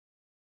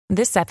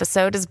This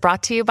episode is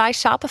brought to you by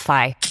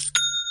Shopify.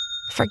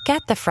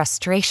 Forget the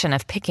frustration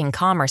of picking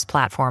commerce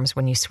platforms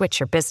when you switch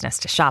your business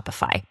to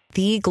Shopify,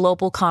 the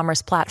global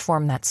commerce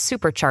platform that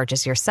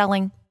supercharges your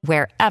selling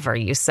wherever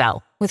you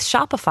sell. With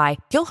Shopify,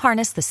 you'll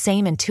harness the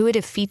same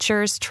intuitive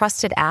features,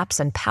 trusted apps,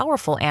 and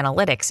powerful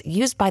analytics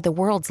used by the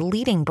world's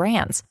leading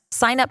brands.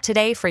 Sign up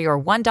today for your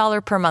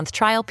 $1 per month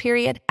trial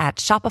period at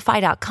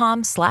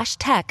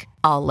shopify.com/tech,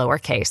 all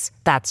lowercase.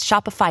 That's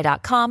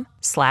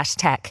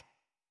shopify.com/tech.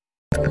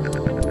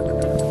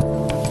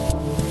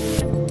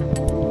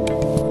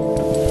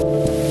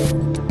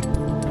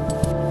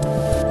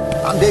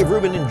 I'm Dave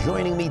Rubin, and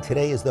joining me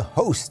today is the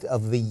host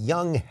of the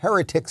Young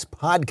Heretics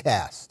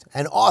podcast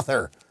and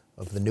author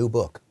of the new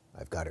book.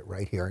 I've got it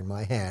right here in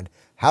my hand.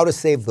 How to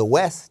Save the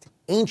West,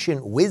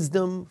 Ancient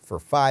Wisdom for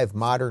 5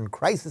 Modern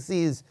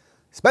Crises.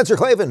 Spencer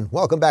Klavan,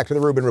 welcome back to the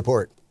Rubin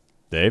Report.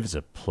 Dave, it's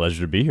a pleasure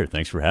to be here.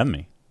 Thanks for having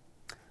me.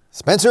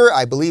 Spencer,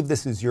 I believe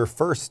this is your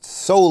first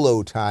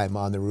solo time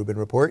on the Rubin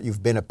Report.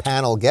 You've been a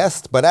panel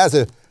guest, but as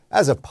a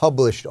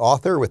published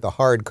author with a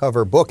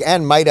hardcover book,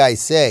 and might I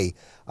say,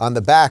 on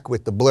the back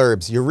with the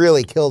blurbs, you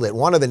really killed it.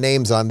 One of the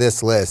names on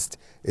this list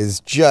is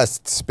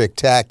just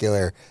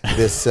spectacular.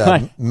 This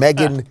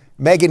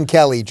Megan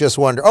Kelly, just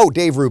wonder. Oh,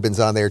 Dave Rubin's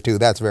on there too.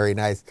 That's very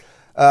nice.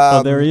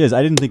 There he is.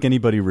 I didn't think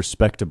anybody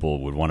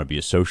respectable would want to be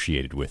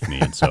associated with me,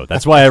 and so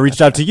that's why I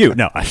reached out to you.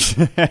 No, yes,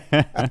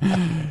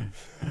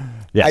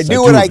 I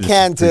do what I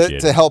can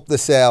to help the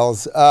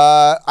sales.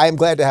 I'm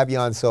glad to have you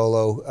on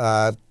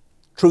solo.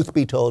 Truth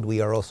be told, we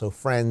are also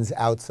friends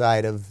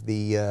outside of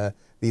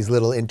these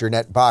little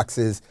internet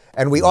boxes,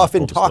 and we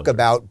often talk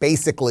about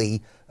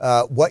basically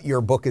what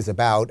your book is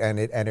about, and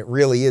it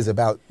really is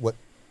about what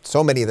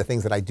so many of the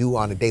things that I do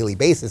on a daily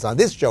basis on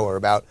this show are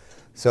about.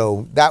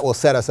 So that will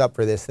set us up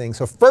for this thing.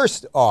 So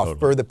first off,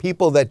 for the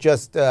people that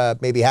just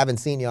maybe haven't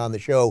seen you on the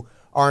show,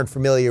 aren't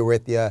familiar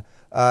with you,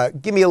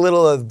 give me a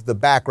little of the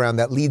background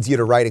that leads you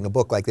to writing a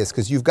book like this,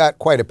 because you've got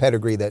quite a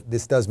pedigree that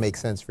this does make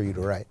sense for you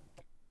to write.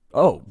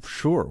 Oh,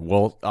 sure.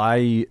 Well,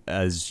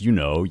 as you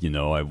know,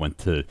 I went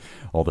to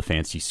all the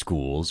fancy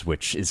schools,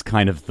 which is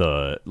kind of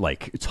the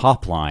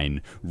top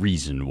line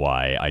reason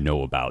why I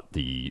know about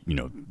the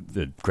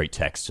great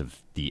texts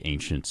of the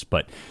ancients.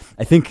 But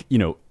I think,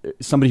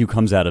 somebody who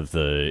comes out of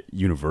the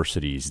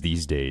universities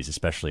these days,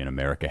 especially in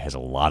America, has a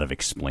lot of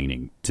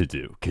explaining to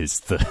do,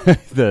 because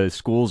the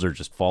schools are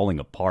just falling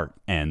apart.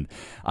 And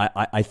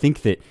I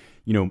think that,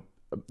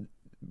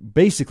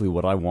 basically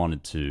what I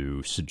wanted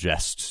to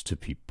suggest to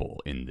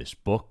people in this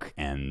book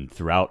and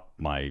throughout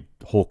my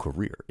whole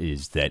career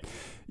is that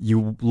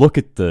you look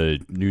at the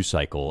news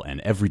cycle, and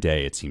every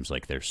day it seems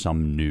like there's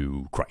some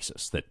new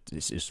crisis that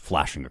is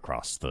flashing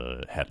across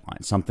the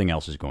headlines. Something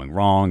else is going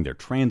wrong. They're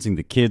transing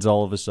the kids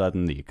all of a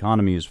sudden. The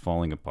economy is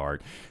falling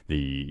apart.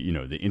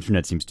 The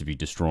internet seems to be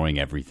destroying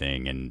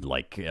everything, and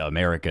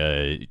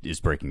America is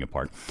breaking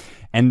apart.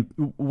 And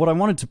what I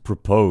wanted to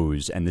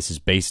propose, and this is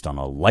based on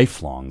a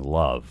lifelong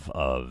love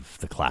of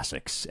the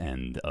classics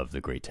and of the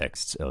great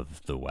texts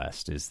of the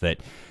West, is that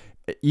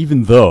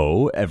even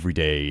though every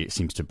day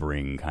seems to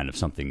bring kind of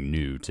something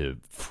new to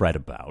fret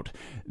about,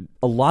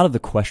 a lot of the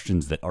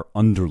questions that are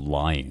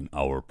underlying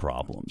our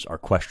problems are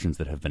questions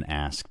that have been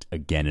asked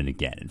again and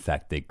again. In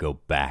fact, they go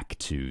back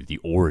to the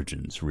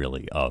origins,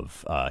 really,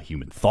 of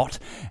human thought.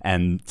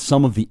 And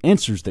some of the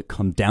answers that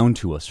come down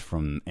to us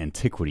from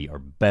antiquity are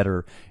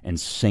better and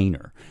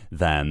saner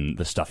than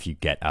the stuff you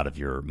get out of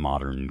your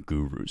modern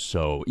gurus.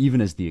 So even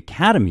as the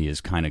academy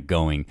is kind of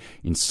going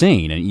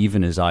insane, and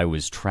even as I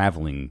was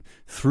traveling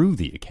through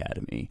the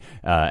academy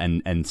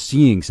and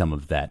seeing some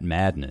of that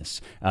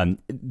madness,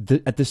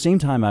 at the same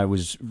time I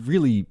was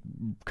really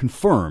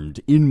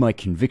confirmed in my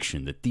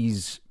conviction that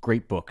these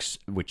great books,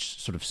 which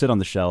sort of sit on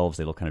the shelves,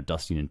 they look kind of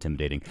dusty and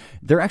intimidating,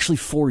 they're actually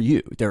for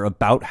you. They're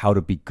about how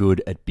to be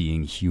good at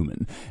being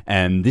human.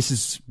 And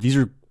these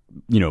are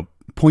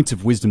points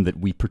of wisdom that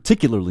we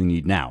particularly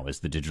need now as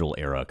the digital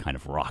era kind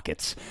of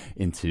rockets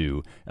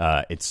into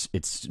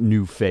its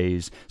new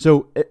phase.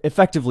 So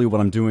effectively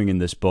what I'm doing in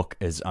this book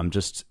is I'm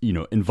just,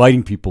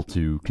 inviting people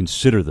to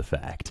consider the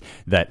fact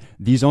that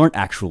these aren't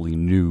actually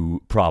new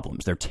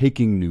problems. They're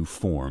taking new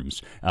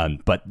forms,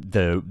 but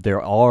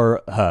there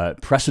are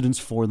precedents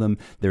for them.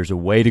 There's a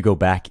way to go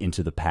back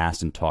into the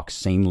past and talk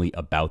sanely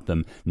about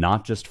them,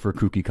 not just for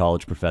kooky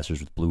college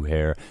professors with blue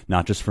hair,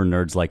 not just for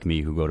nerds like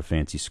me who go to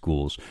fancy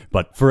schools,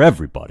 but for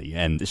everybody,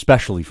 and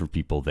especially for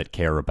people that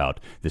care about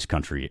this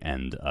country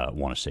and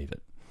want to save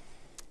it.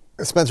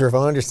 Spencer, if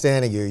I'm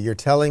understanding you, you're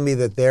telling me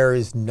that there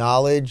is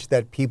knowledge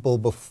that people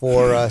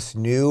before us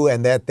knew,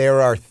 and that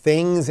there are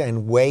things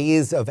and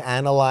ways of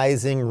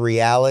analyzing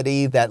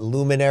reality that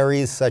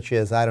luminaries such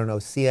as,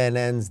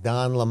 CNN's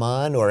Don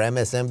Lemon or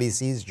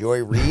MSNBC's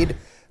Joy Reid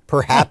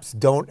perhaps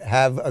don't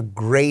have a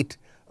great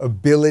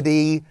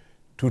ability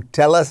to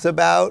tell us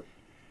about?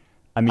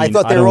 I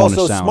thought they were all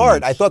so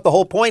smart. I thought the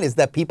whole point is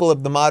that people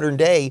of the modern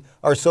day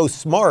are so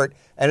smart,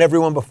 and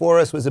everyone before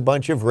us was a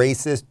bunch of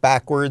racist,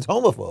 backwards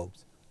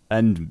homophobes.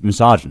 And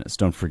misogynist,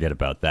 don't forget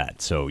about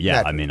that. So,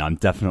 yeah, Exactly. I'm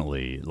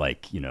definitely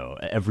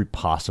every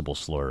possible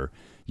slur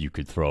you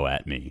could throw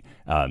at me.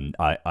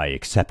 I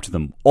accept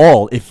them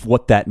all if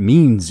what that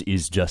means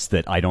is just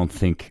that I don't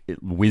think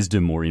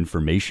wisdom or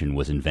information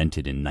was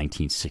invented in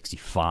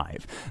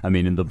 1965. I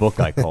mean, in the book,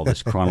 I call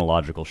this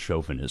chronological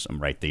chauvinism,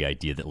 right? The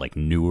idea that like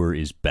newer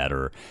is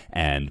better,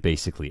 and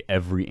basically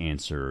every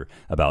answer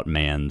about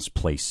man's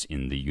place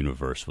in the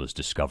universe was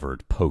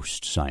discovered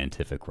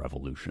post-scientific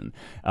revolution.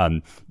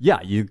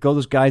 You go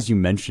those guys you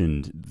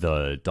mentioned,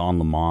 the Don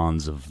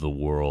Lemons of the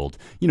world,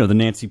 the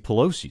Nancy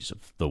Pelosi's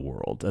of the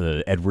world,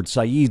 Edward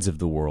Said's of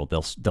the world.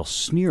 They'll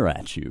sneer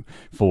at you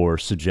for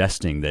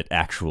suggesting that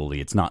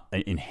actually it's not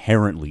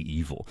inherently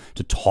evil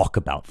to talk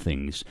about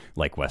things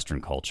like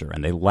Western culture,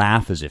 and they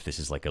laugh as if this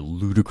is like a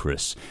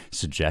ludicrous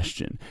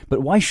suggestion.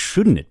 But why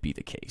shouldn't it be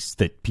the case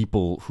that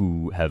people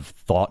who have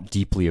thought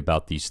deeply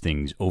about these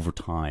things over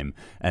time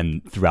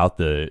and throughout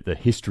the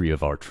history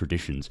of our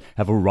traditions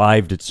have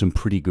arrived at some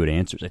pretty good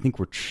answers? I think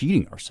we're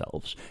cheating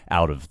ourselves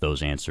out of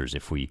those answers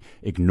if we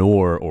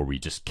ignore or we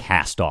just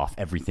cast off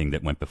everything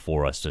that went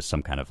before us as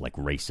some kind of like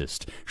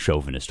racist,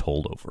 chauvinist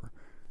holdover.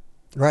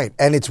 Right.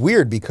 And it's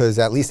weird because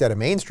at least at a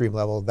mainstream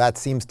level, that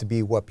seems to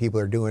be what people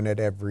are doing at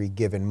every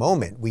given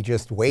moment. We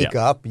just wake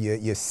up,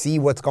 you see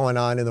what's going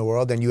on in the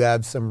world, and you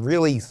have some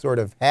really sort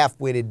of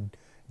half-witted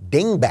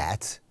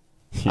dingbats.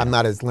 I'm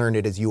not as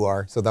learned as you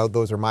are, so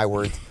those are my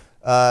words.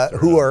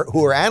 Who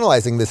are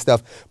analyzing this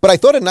stuff. But I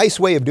thought a nice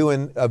way of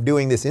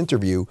doing this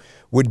interview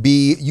would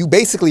be, you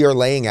basically are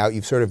laying out,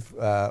 you've sort of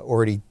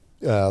already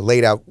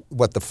laid out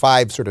what the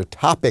 5 sort of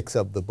topics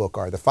of the book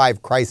are, the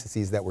 5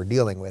 crises that we're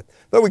dealing with.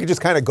 But we could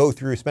just kind of go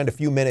through, spend a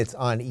few minutes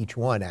on each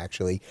one,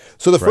 actually.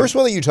 So the first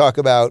one that you talk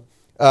about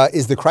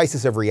is the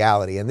crisis of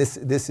reality. And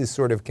this is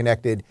sort of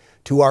connected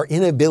to our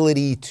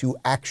inability to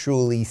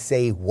actually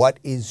say what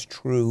is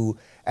true,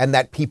 and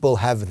that people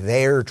have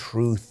their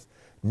truth,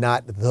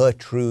 not the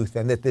truth,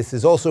 and that this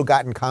has also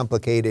gotten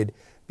complicated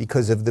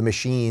because of the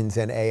machines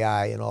and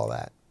AI and all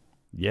that.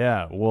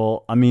 Yeah,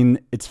 well, I mean,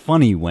 it's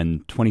funny when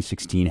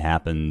 2016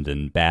 happened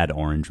and Bad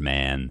Orange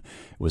Man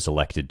was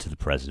elected to the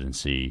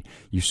presidency,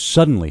 you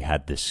suddenly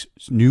had this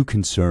new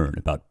concern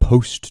about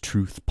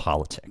post-truth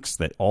politics,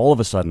 that all of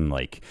a sudden,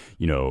 like,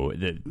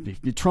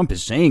 Trump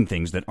is saying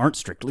things that aren't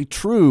strictly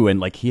true, and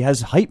like he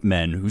has hype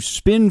men who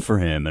spin for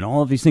him and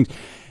all of these things.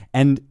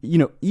 And,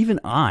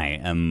 even I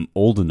am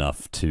old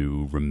enough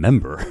to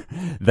remember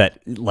that,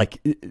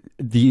 like,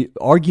 the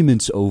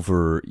arguments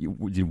over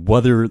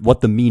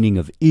what the meaning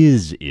of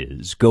is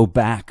go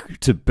back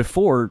to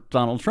before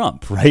Donald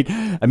Trump, right?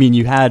 I mean,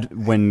 you had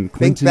when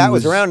Clinton I think that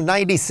was around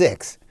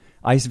 96.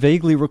 I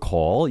vaguely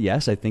recall,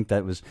 yes, I think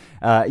that was,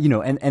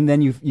 and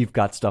then you've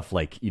got stuff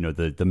like,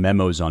 the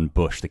memos on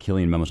Bush, the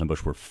Killian memos on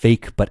Bush were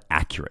fake but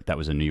accurate. That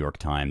was a New York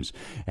Times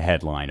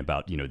headline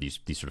about, these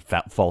sort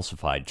of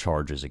falsified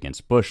charges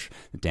against Bush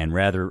that Dan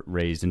Rather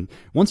raised. And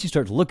once you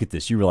start to look at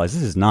this, you realize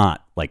this is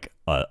not like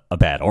a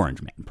Bad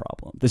Orange Man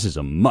problem. This is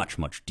a much,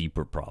 much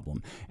deeper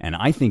problem. And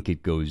I think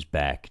it goes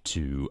back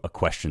to a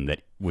question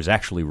that was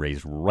actually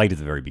raised right at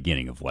the very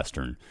beginning of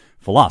Western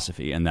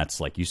philosophy. And that's,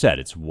 like you said,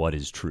 it's what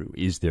is true.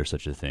 Is there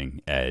such a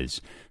thing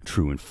as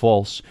true and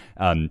false?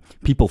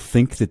 People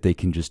think that they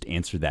can just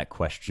answer that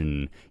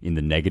question in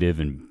the negative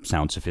and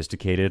sound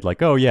sophisticated,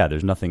 like, oh yeah,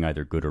 there's nothing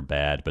either good or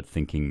bad, but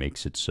thinking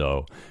makes it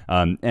so.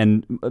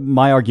 And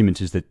my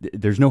argument is that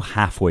there's no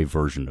halfway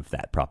version of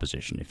that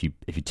proposition. If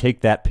you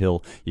take that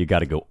pill, you got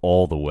to go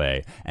all the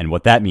way. And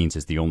what that means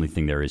is the only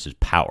thing there is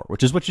power,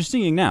 which is what you're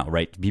seeing now,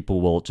 right?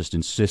 People will just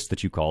insist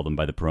that you call them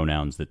by the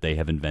pronouns that they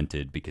have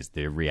invented because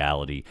their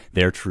reality,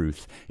 their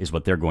truth is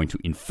what they're going to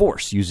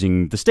enforce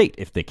using the state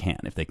if they can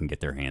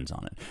get their hands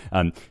on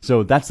it.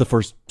 So that's the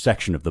first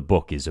section of the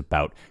book, is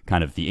about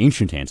kind of the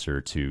ancient answer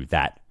to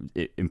that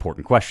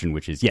important question,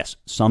 which is, yes,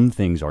 some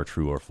things are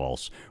true or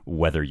false,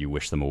 whether you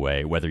wish them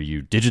away, whether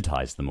you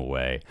digitize them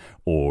away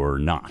or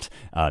not.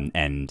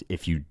 And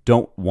if you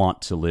don't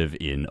want to live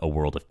in a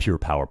world of pure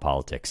power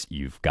politics,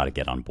 you've got to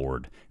get on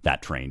board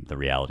that train, the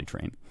reality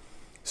train.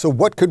 So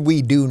what could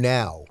we do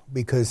now?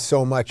 Because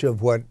so much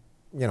of what,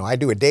 I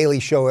do a daily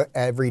show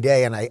every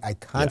day, and I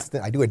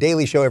do a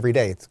daily show every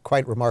day. It's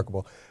quite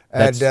remarkable.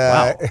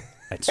 Wow.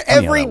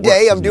 Every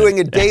day I'm doing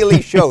a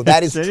daily show.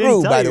 That is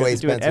true, by the way,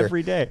 Spencer.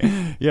 Every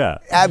day. Yeah.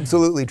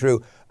 Absolutely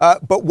true.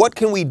 But what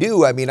can we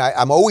do? I mean,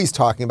 I'm always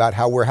talking about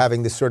how we're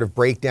having this sort of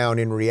breakdown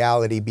in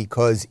reality,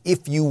 because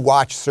if you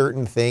watch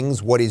certain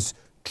things, what is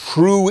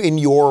true in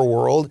your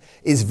world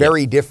is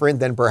very different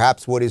than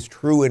perhaps what is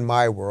true in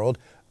my world.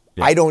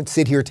 Yeah. I don't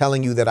sit here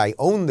telling you that I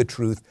own the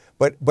truth,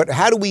 but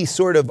how do we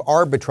sort of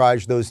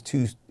arbitrage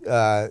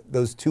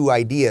those two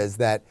ideas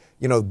that,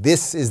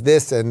 this is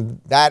this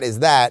and that is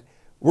that?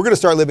 We're going to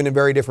start living in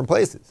very different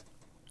places.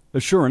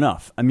 Sure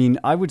enough. I mean,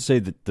 I would say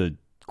that the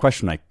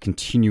question I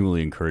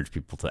continually encourage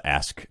people to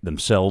ask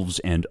themselves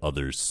and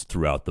others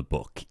throughout the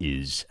book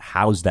is,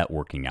 how's that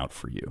working out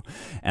for you?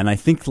 And I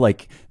think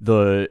like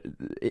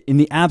in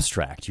the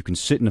abstract, you can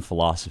sit in a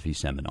philosophy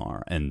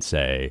seminar and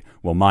say,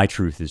 well, my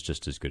truth is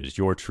just as good as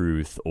your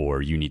truth,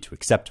 or you need to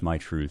accept my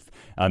truth.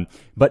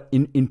 But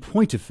in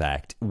point of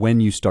fact, when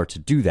you start to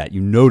do that,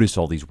 you notice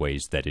all these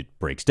ways that it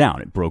breaks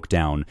down. It broke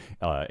down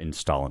in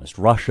Stalinist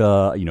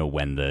Russia,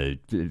 when the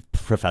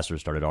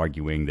professors started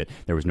arguing that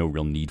there was no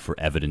real need for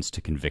evidence to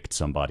convict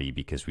somebody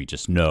because we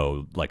just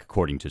know, like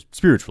according to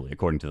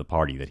the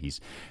party, that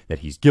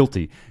he's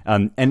guilty.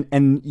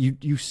 And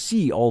you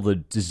see all the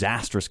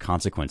disastrous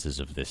consequences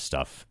of this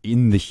stuff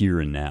in the here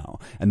and now.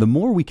 And the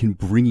more we can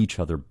bring each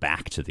other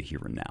back to the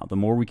here and now, the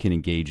more we can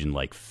engage in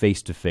like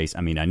face to face.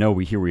 I mean, I know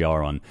we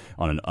are on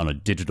a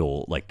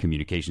digital like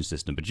communication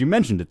system, but you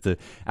mentioned at the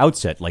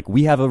outset, like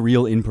we have a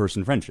real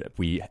in-person friendship.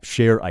 We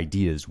share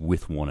ideas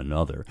with one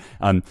another.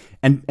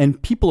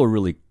 And people are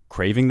really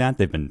craving that.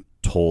 They've been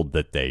told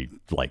that they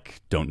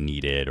like don't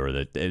need it, or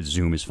that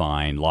Zoom is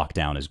fine,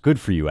 lockdown is good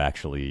for you,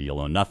 actually,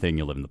 you'll own nothing,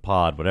 you'll live in the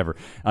pod, whatever.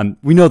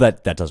 We know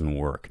that doesn't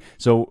work.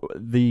 So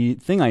the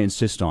thing I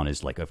insist on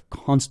is like a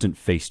constant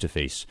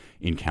face-to-face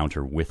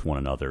encounter with one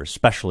another,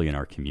 especially in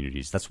our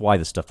communities. That's why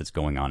the stuff that's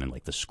going on in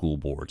like the school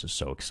boards is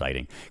so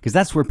exciting, because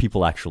that's where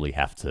people actually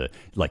have to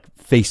like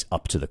face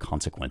up to the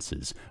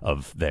consequences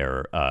of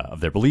their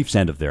beliefs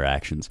and of their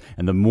actions.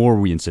 And the more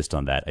we insist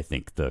on that, I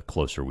think the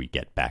closer we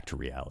get back to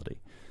reality.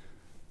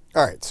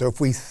 All right, so if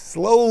we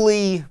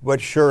slowly but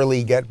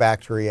surely get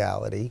back to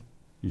reality,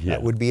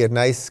 that would be a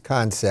nice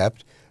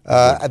concept.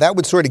 That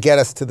would sort of get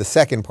us to the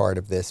second part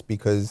of this,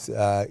 because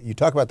you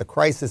talk about the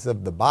crisis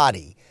of the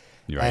body.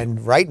 Right.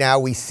 And right now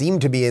we seem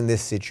to be in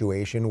this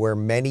situation where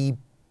many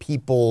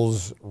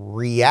people's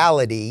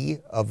reality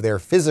of their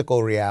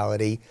physical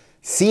reality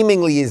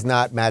seemingly is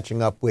not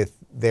matching up with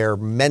their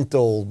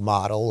mental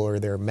model or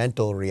their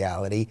mental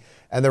reality.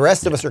 And the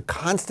rest of us are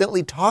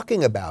constantly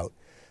talking about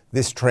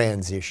this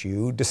trans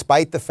issue,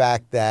 despite the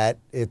fact that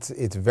it's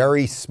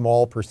very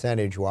small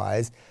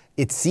percentage-wise.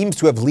 It seems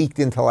to have leaked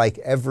into like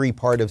every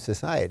part of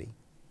society.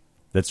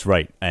 That's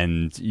right.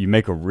 And you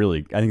make I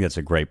think that's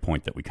a great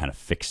point, that we kind of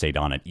fixate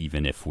on it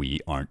even if we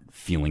aren't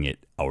feeling it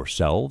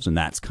ourselves. And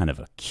that's kind of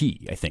a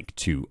key, I think,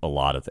 to a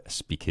lot of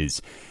this,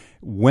 because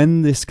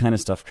when this kind of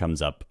stuff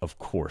comes up, of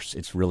course,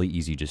 it's really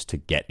easy just to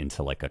get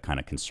into like a kind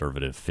of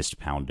conservative fist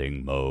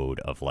pounding mode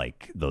of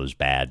like those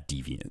bad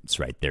deviants,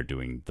 right? They're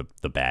doing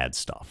the bad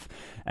stuff.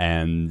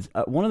 And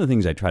one of the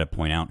things I try to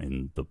point out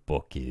in the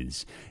book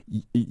is,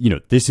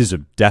 this is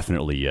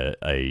definitely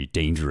a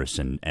dangerous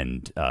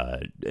and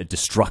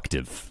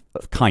destructive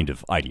kind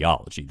of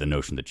ideology. The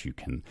notion that you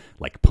can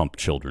like pump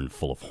children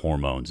full of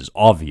hormones is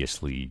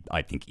obviously,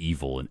 I think,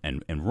 evil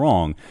and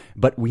wrong.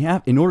 But we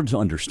have, in order to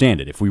understand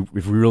it, if we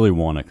really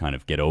want to kind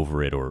of get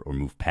over it or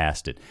move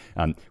past it,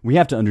 we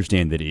have to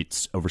understand that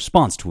it's a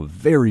response to a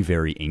very,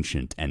 very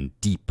ancient and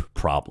deep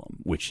problem,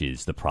 which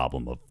is the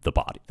problem of the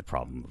body, the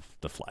problem of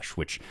the flesh,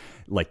 which,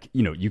 like,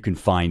 you can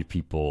find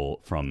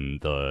people from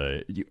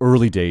the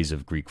early days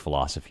of Greek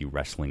philosophy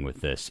wrestling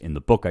with this. In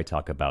the book, I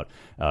talk about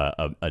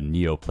a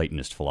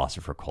Neoplatonist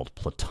philosopher called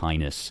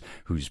Plotinus,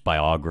 whose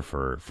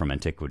biographer from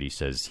antiquity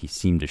says he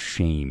seemed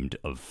ashamed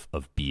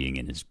of being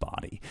in his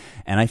body.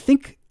 And I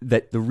think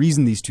that the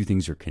reason these two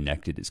things are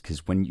connected is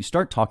because when you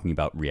start talking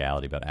about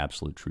reality, about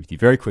absolute truth, you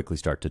very quickly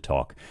start to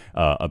talk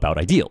about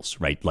ideals,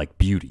 right? Like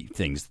beauty,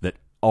 things that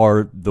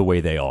are the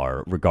way they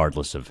are,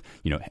 regardless of,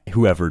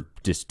 whoever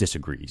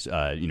disagrees.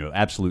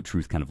 Absolute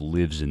truth kind of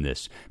lives in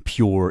this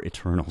pure,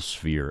 eternal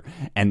sphere.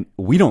 And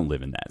we don't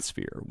live in that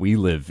sphere. We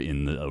live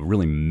in a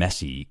really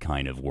messy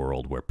kind of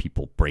world where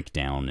people break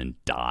down and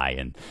die.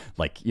 And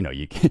like,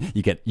 you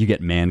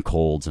get man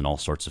colds and all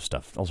sorts of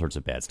stuff, all sorts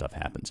of bad stuff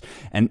happens.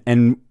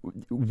 And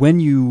when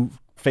you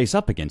face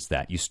up against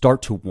that, you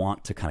start to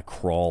want to kind of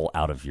crawl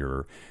out of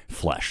your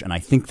flesh. And I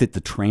think that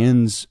the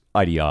trans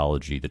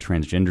ideology, the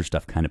transgender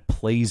stuff, kind of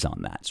plays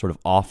on that, sort of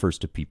offers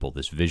to people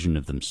this vision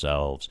of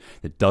themselves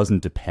that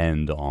doesn't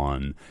depend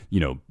on,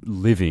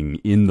 living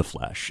in the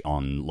flesh,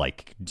 on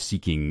like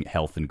seeking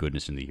health and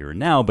goodness in the here and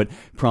now, but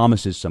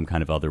promises some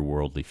kind of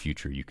otherworldly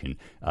future you can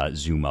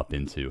zoom up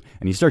into.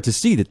 And you start to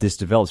see that this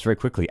develops very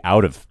quickly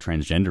out of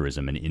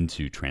transgenderism and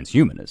into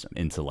transhumanism,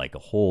 into like a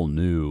whole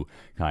new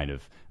kind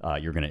of,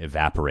 you're going to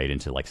evaporate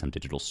into like some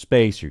digital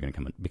space, you're going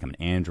to become an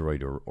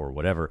android or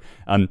whatever.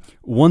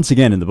 Once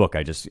again, in the book,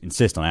 I just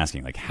insist on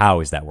asking, like, how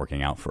is that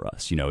working out for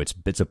us?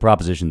 It's a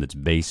proposition that's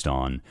based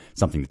on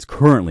something that's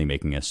currently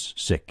making us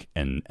sick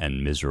and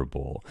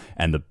miserable.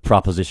 And the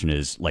proposition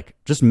is, like,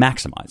 just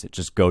maximize it,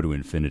 just go to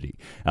infinity.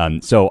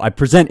 So I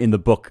present in the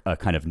book a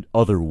kind of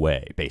other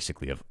way,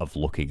 basically, of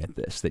looking at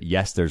this, that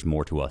yes, there's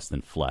more to us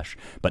than flesh,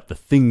 but the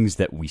things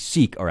that we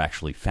seek are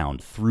actually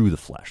found through the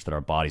flesh, that our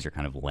bodies are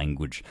kind of a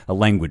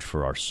language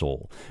for our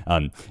soul.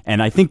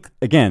 And I think,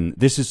 again,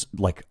 this is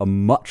like a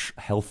much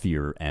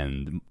healthier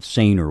and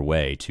saner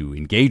way to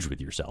engage with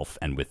yourself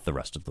and with the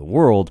rest of the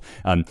world.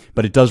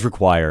 But it does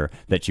require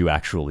that you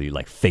actually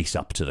like face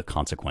up to the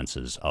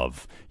consequences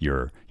of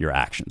your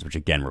actions, which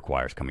again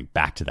requires coming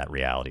back to that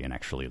reality and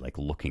actually like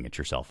looking at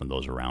yourself and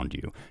those around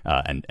you,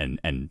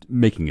 and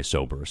making a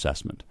sober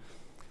assessment.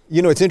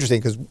 You know, it's interesting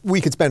because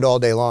we could spend all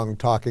day long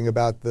talking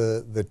about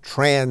the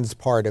trans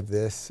part of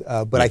this,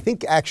 but I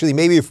think actually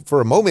maybe for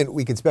a moment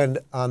we could spend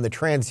on the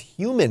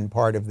transhuman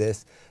part of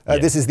this.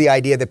 This is the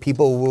idea that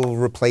people will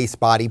replace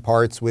body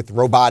parts with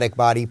robotic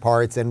body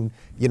parts and,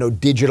 you know,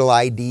 digital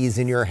IDs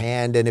in your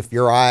hand. And if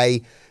your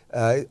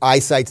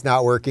eyesight's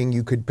not working,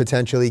 you could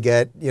potentially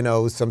get, you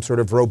know, some sort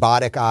of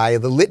robotic eye,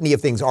 the litany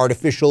of things,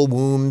 artificial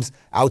wombs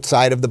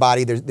outside of the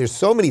body. There's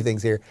so many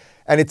things here.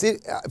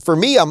 And for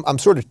me, I'm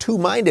sort of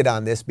two-minded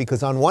on this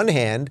because on one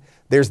hand,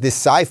 there's this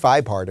sci-fi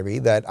part of me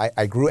that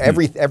I grew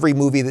every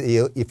movie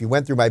that if you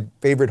went through my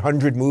favorite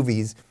 100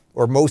 movies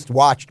or most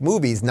watched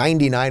movies,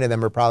 99 of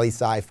them are probably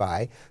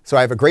sci-fi. So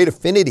I have a great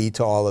affinity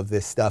to all of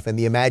this stuff and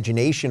the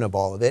imagination of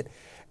all of it.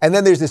 And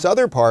then there's this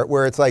other part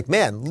where it's like,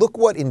 man, look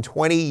what in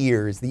 20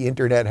 years the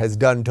internet has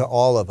done to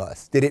all of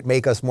us. Did it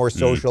make us more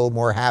social,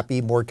 more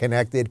happy, more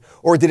connected,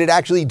 or did it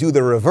actually do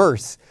the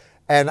reverse?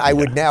 And I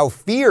would now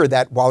fear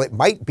that while it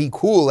might be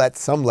cool at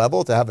some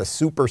level to have a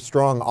super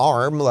strong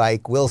arm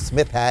like Will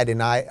Smith had in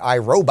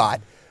iRobot,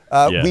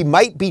 we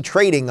might be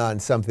trading on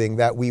something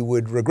that we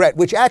would regret,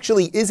 which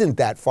actually isn't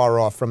that far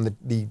off from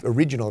the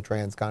original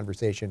trans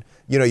conversation.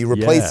 You know, you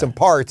replace some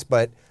parts,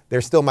 but there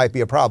still might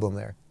be a problem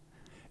there.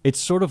 It's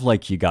sort of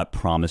like you got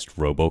promised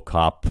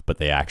RoboCop, but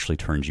they actually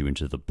turned you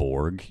into the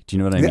Borg. Do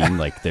you know what I mean?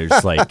 Like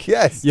there's like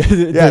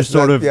there's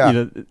sort of you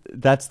know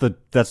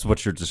that's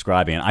what you're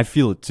describing, and I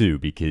feel it too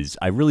because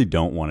I really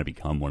don't want to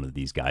become one of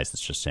these guys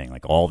that's just saying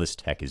like all this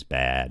tech is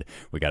bad.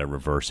 We got to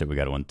reverse it. We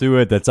got to undo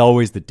it. That's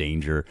always the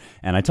danger.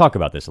 And I talk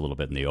about this a little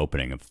bit in the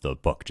opening of the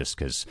book, just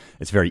because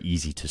it's very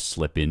easy to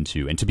slip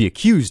into and to be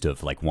accused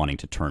of like wanting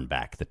to turn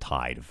back the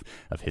tide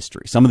of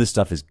history. Some of this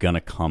stuff is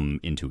gonna come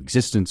into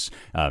existence.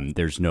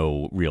 There's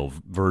no real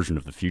version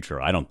of the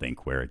future, I don't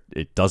think, where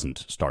it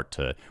doesn't start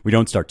to, we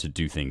don't start to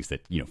do things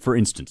that, you know, for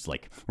instance,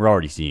 like we're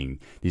already seeing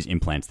these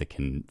implants that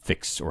can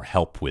fix or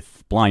help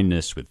with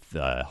blindness, with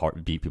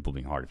people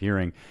being hard of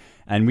hearing,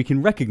 and we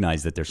can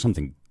recognize that there's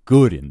something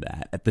good in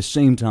that. At the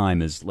same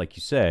time as, like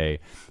you say,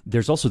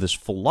 there's also this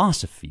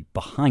philosophy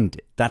behind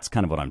it. That's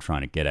kind of what I'm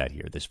trying to get at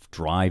here, this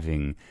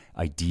driving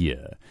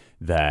idea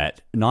that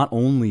not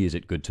only is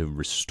it good to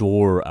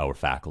restore our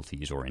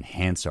faculties or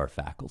enhance our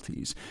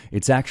faculties,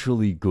 it's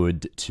actually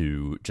good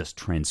to just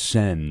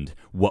transcend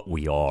what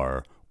we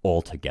are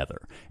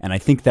altogether. And I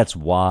think that's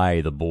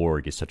why the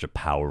Borg is such a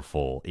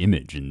powerful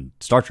image in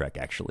Star Trek,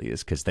 actually,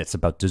 is because that's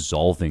about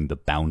dissolving the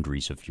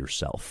boundaries of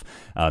yourself.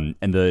 And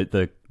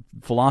the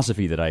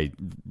philosophy that I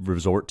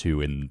resort to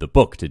in the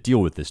book to deal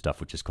with this stuff,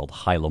 which is called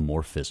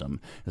hylomorphism,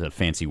 is a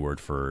fancy word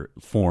for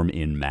form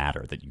in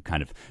matter, that you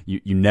kind of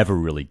you never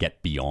really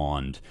get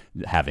beyond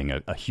having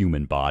a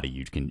human body.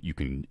 You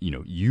can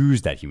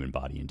use that human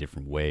body in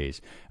different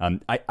ways.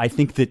 I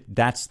think that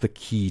that's the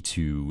key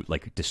to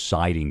like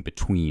deciding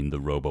between the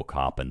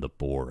RoboCop and the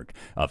Borg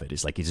of it.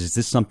 Is like, is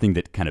this something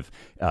that kind of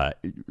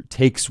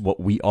takes what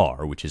we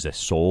are, which is a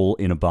soul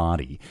in a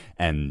body,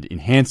 and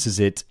enhances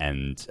it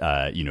and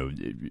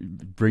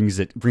brings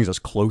us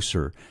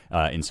closer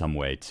in some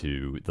way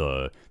to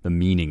the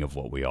meaning of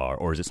what we are,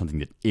 or is it something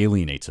that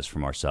alienates us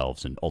from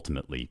ourselves and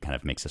ultimately kind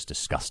of makes us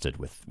disgusted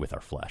with our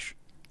flesh?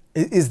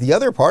 Is the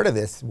other part of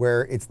this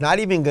where it's not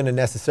even going to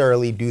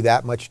necessarily do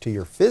that much to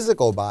your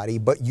physical body,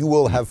 but you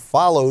will have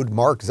followed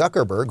Mark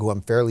Zuckerberg, who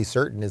I'm fairly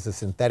certain is a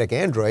synthetic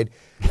android,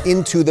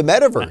 into the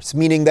metaverse,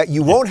 meaning that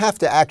you won't have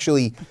to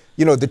actually,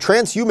 the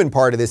transhuman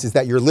part of this is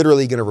that you're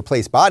literally going to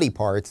replace body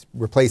parts,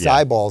 replace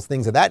eyeballs,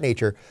 things of that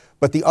nature.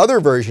 But the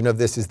other version of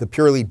this is the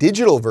purely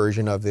digital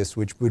version of this,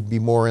 which would be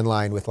more in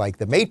line with like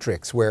the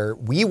Matrix, where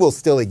we will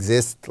still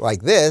exist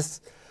like this,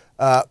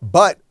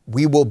 but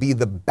we will be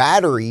the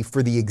battery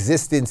for the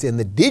existence in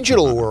the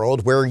digital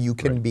world where you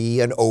can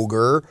be an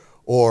ogre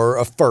or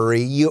a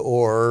furry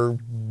or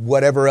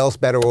whatever else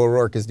Beto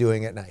O'Rourke is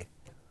doing at night.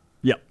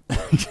 Yep.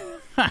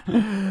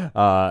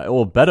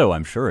 Well, Beto,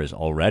 I'm sure, is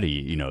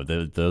already,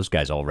 those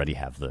guys already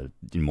have the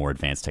more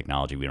advanced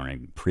technology we aren't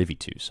even privy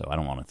to. So I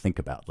don't want to think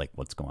about like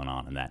what's going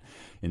on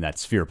in that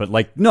sphere. But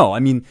like, no, I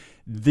mean,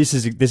 this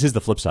is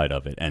the flip side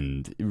of it.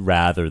 And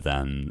rather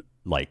than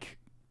like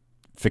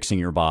fixing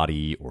your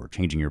body or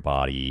changing your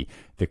body,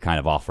 the kind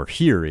of offer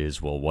here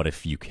is, well, what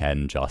if you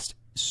can just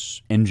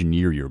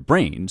engineer your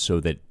brain so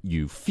that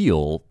you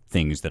feel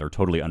things that are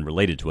totally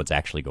unrelated to what's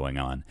actually going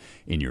on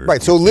in your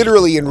right. So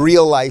literally in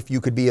real life, you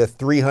could be a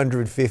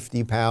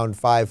 350-pound,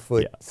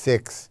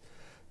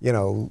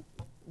 5'6",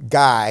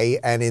 guy,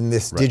 and in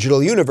this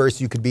digital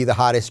universe, you could be the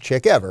hottest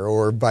chick ever,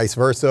 or vice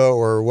versa,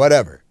 or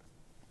whatever.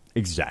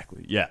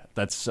 Exactly. Yeah,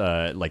 that's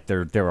like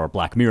there are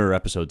Black Mirror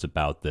episodes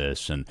about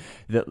this, and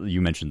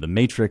you mentioned the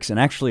Matrix, and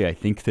actually I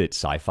think that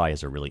sci-fi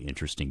is a really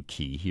interesting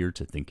key here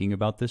to thinking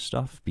about this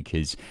stuff,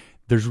 because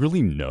there's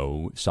really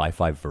no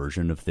sci-fi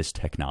version of this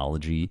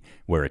technology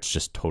where it's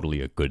just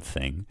totally a good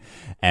thing.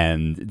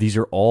 And these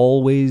are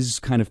always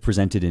kind of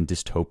presented in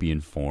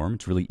dystopian form.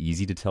 It's really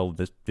easy to tell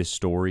this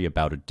story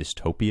about a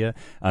dystopia.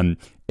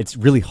 It's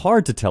really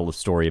hard to tell a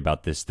story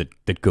about this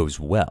that goes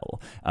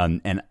well.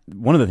 And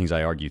one of the things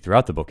I argue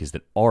throughout the book is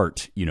that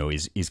art,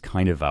 is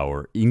kind of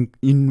our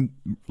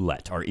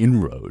inlet, our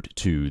inroad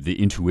to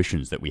the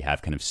intuitions that we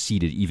have kind of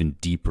seated even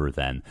deeper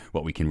than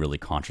what we can really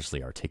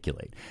consciously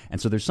articulate. And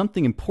so there's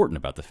something important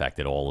about the fact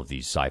that all of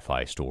these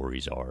sci-fi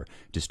stories are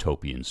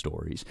dystopian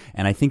stories.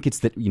 And I think it's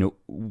that,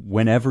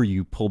 whenever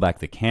you pull back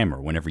the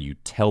camera, whenever you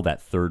tell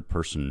that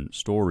third-person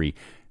story,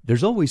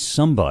 there's always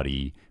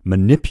somebody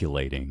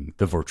manipulating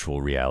the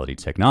virtual reality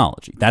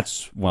technology.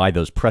 That's why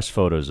those press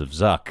photos of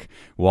Zuck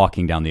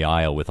walking down the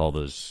aisle with all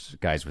those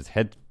guys with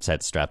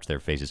headsets strapped to their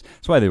faces,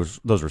 that's why those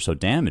were so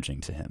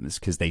damaging to him, is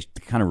because they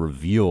kind of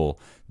reveal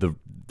the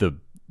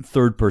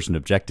third-person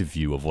objective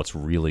view of what's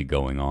really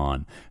going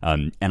on.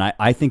 And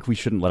I think we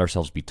shouldn't let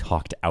ourselves be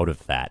talked out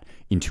of that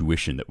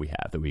intuition that we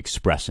have, that we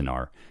express in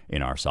our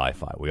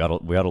sci-fi. We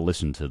ought to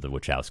listen to the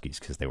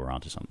Wachowskis because they were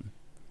onto something.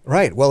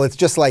 Right. Well, it's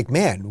just like,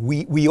 man,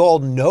 we all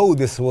know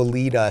this will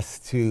lead us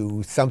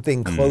to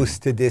something close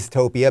to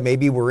dystopia.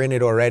 Maybe we're in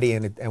it already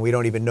and we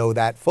don't even know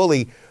that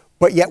fully.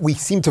 But yet we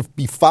seem to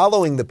be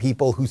following the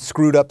people who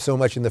screwed up so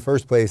much in the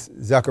first place,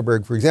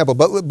 Zuckerberg, for example.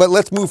 But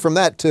let's move from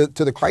that to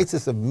the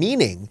crisis of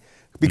meaning,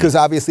 because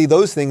obviously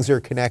those things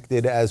are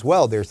connected as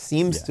well. There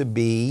seems to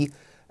be,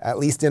 at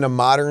least in a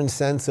modern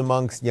sense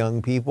amongst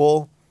young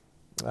people,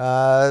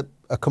 a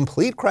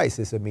complete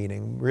crisis of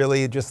meaning.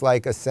 Really just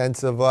like a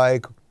sense of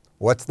like,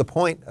 what's the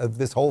point of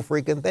this whole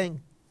freaking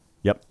thing?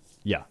 Yep.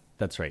 Yeah,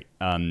 that's right.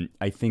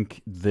 I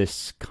think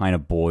this kind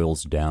of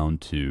boils down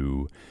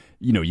to,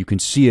 you can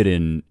see it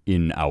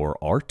in our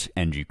art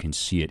and you can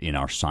see it in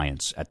our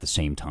science at the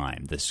same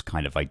time. This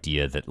kind of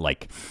idea that,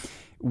 like,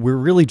 we're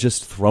really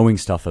just throwing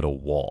stuff at a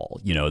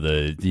wall.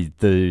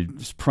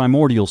 The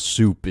primordial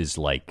soup is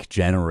like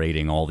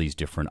generating all these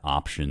different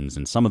options,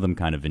 and some of them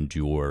kind of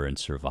endure and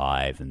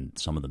survive, and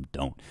some of them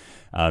don't.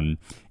 And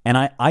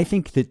I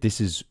think that this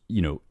is,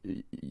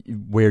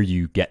 where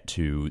you get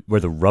to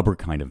where the rubber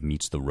kind of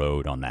meets the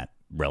road on that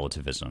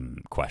relativism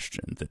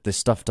question, that this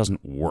stuff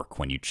doesn't work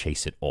when you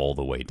chase it all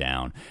the way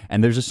down.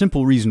 And there's a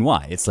simple reason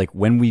why. It's like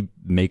when we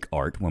make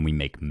art, when we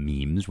make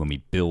memes, when we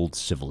build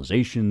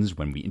civilizations,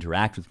 when we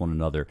interact with one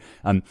another,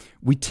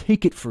 we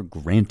take it for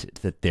granted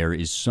that there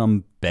is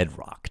some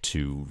bedrock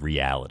to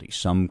reality,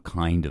 some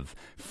kind of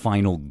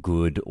final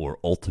good or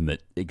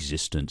ultimate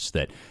existence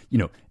that,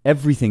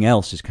 everything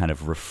else is kind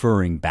of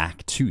referring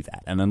back to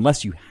that. And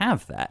unless you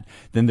have that,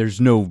 then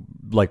there's no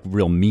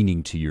real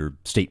meaning to your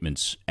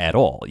statements at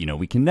all.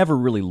 We can never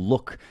really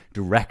look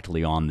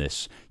directly on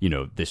this,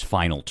 this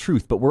final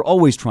truth, but we're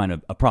always trying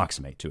to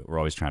approximate to it. We're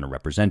always trying to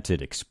represent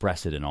it,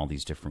 express it in all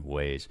these different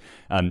ways.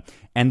 And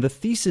the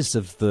thesis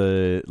of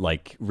the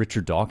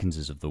Richard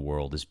Dawkinses of the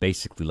world is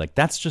basically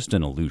that's just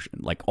an illusion.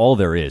 All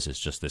there is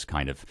just this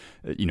kind of,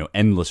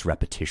 endless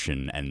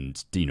repetition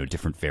and,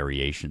 different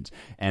variations.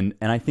 And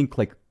I think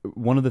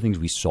one of the things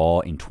we saw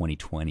in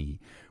 2020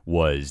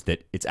 was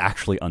that it's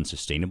actually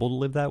unsustainable to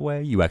live that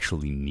way. You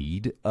actually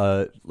need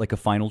a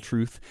final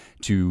truth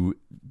to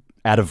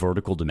add a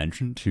vertical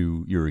dimension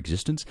to your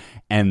existence.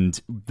 And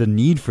the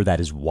need for that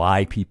is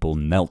why people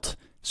knelt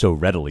so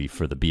readily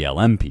for the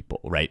BLM people,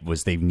 right?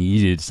 Was they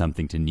needed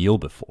something to kneel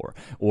before.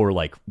 Or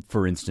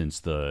for instance,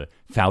 the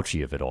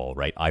Fauci of it all,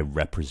 right? I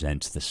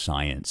represent the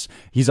science.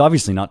 He's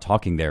obviously not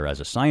talking there as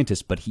a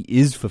scientist, but he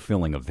is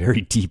fulfilling a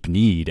very deep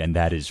need, and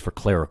that is for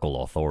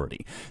clerical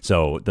authority.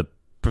 So the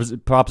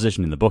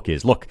proposition in the book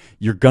is, look,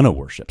 you're going to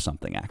worship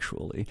something,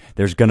 actually.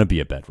 There's going to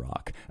be a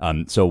bedrock.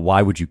 So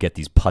why would you get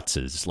these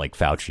putzes like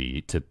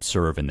Fauci to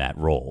serve in that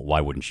role? Why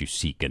wouldn't you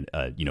seek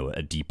a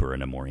deeper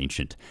and a more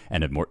ancient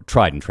and a more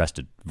tried and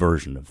trusted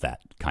version of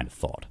that kind of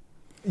thought?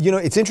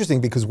 It's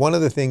interesting because one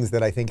of the things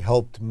that I think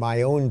helped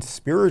my own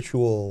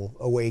spiritual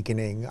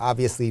awakening,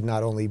 obviously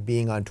not only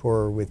being on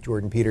tour with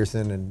Jordan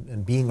Peterson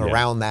and being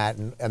around that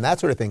and that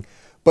sort of thing,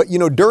 but,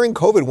 during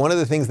COVID, one of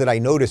the things that I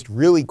noticed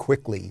really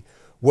quickly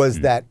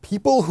was that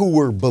people who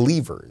were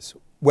believers,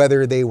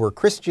 whether they were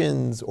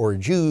Christians or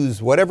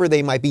Jews, whatever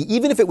they might be,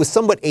 even if it was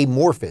somewhat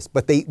amorphous,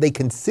 but they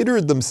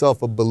considered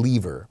themselves a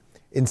believer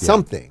in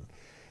something,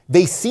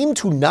 they seemed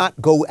to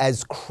not go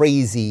as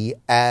crazy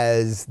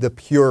as the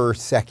pure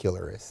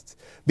secularists.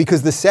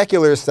 Because the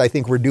secularists, I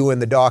think, were doing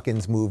the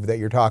Dawkins move that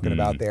you're talking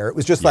about there. It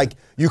was just like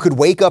you could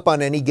wake up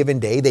on any given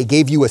day. They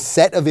gave you a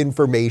set of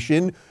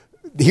information.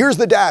 Here's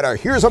the data.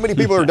 Here's how many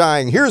people are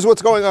dying. Here's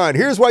what's going on.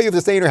 Here's why you have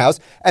to stay in your house.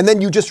 And then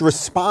you just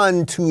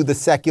respond to the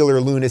secular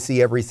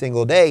lunacy every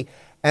single day.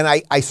 And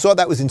I saw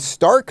that was in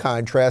stark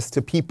contrast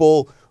to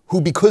people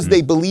who, because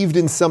they believed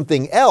in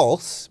something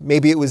else,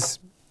 maybe it was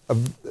a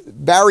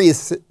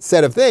various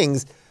set of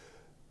things,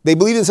 they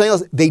believed in something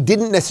else. They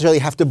didn't necessarily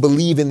have to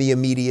believe in the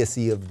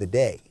immediacy of the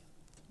day.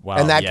 Wow,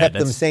 and that kept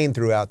them sane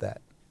throughout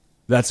that.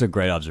 That's a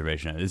great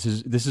observation. This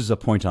is a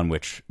point on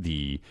which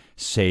the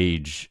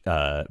sage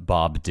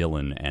Bob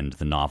Dylan and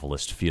the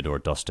novelist Fyodor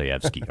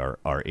Dostoevsky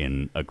are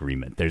in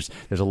agreement. There's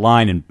a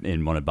line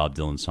in one of Bob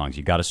Dylan's songs: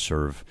 "You got to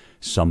serve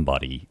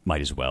somebody,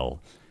 might as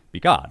well be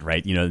God,"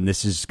 right? And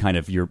this is kind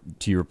of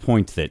to your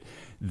point that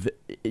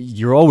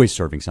you're always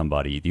serving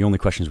somebody. The only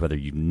question is whether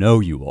you know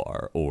you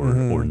are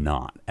or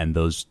not. And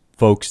those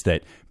folks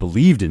that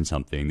believed in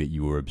something that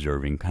you were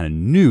observing kind of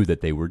knew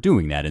that they were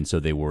doing that, and so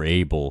they were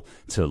able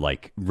to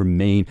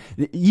remain,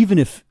 even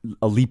if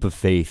a leap of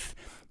faith,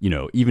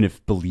 even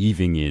if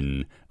believing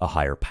in a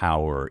higher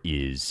power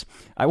is,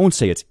 I won't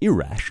say it's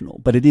irrational,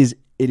 but it is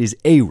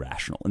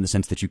irrational in the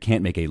sense that you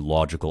can't make a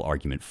logical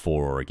argument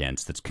for or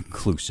against that's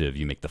conclusive.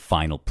 You make the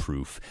final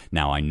proof.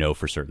 Now I know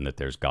for certain that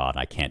there's God.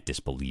 I can't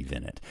disbelieve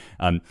in it.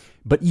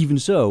 But even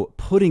so,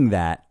 putting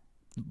that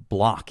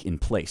block in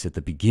place at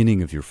the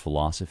beginning of your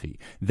philosophy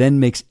then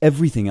makes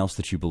everything else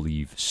that you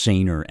believe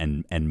saner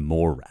and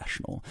more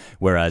rational.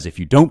 Whereas if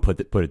you don't put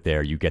it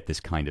there, you get this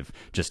kind of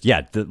just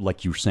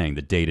like you were saying,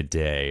 the day to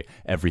day,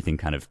 everything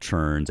kind of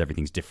churns,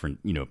 everything's different,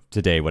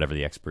 today, whatever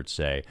the experts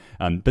say.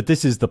 But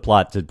this is the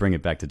plot, to bring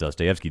it back to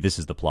Dostoevsky, this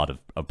is the plot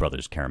of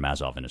Brothers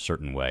Karamazov in a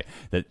certain way,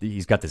 that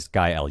he's got this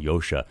guy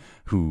Alyosha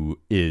who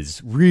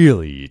is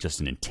really just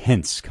an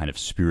intense kind of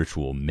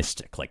spiritual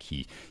mystic. Like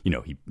he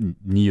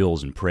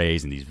kneels and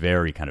prays in these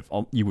very kind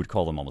of, you would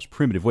call them almost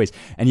primitive ways,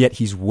 and yet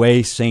he's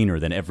way saner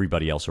than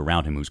everybody else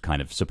around him, who's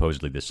kind of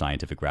supposedly this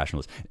scientific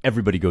rationalist.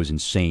 Everybody goes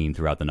insane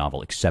throughout the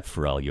novel except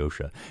for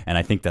Alyosha, and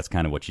I think that's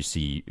kind of what you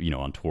see,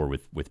 on tour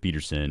with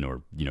Peterson,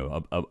 or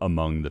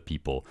among the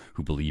people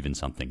who believe in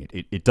something.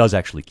 It does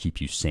actually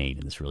keep you sane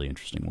in this really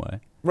interesting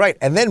way. Right.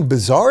 And then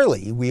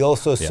bizarrely, we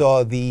also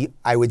saw the,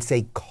 I would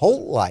say,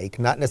 cult-like,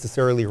 not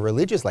necessarily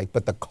religious-like,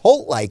 but the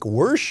cult-like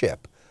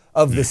worship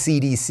of the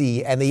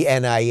CDC and the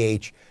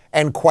NIH,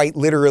 and quite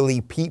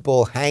literally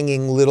people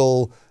hanging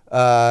little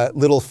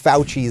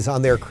Faucis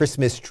on their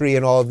Christmas tree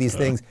and all of these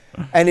things.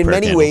 And in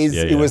many ways,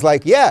 it was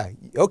like,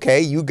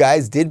 okay, you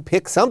guys did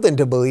pick something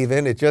to believe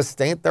in. It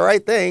just ain't the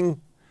right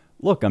thing.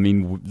 Look, I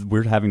mean,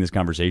 we're having this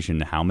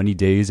conversation how many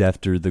days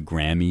after the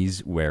Grammys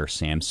where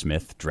Sam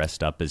Smith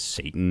dressed up as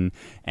Satan,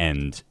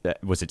 and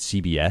was it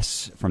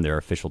CBS from their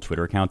official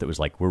Twitter account that was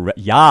like, we're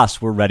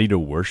ready to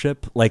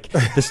worship? Like,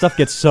 this stuff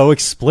gets so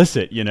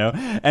explicit, and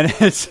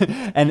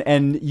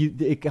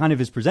it kind of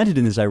is presented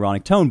in this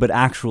ironic tone, but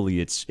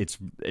actually it's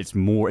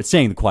more, it's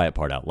saying the quiet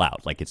part out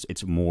loud. Like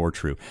it's more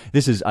true.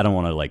 This is, I don't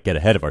want to get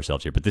ahead of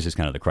ourselves here, but this is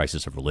kind of the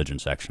crisis of religion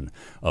section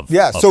of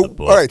the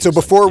book. All right, so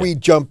before we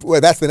jump, well,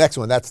 that's the next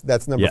one.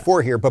 That's number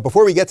 4 here. But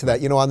before we get to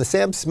that, on the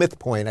Sam Smith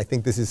point, I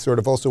think this is sort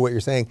of also what you're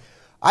saying.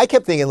 I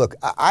kept thinking, look,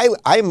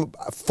 I'm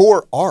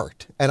for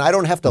art, and I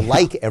don't have to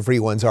like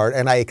everyone's art,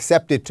 and I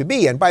accept it to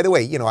be. And by the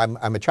way,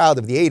 I'm a child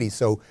of the 80s,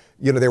 so,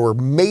 there were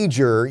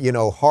major,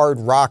 hard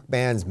rock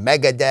bands,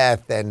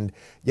 Megadeth and,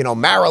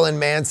 Marilyn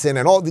Manson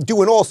and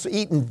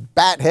eating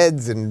bat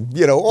heads and,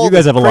 all You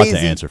guys have a lot crazy, to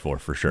answer for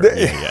sure.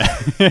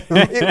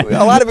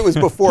 A lot of it was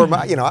before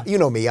my,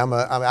 me,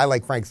 I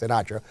like Frank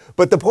Sinatra.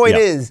 But the point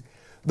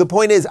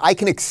is, I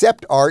can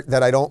accept art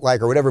that I don't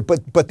like or whatever,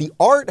 but the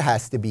art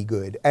has to be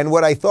good. And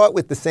what I thought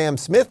with the Sam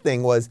Smith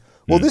thing was,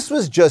 this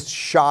was just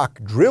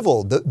shock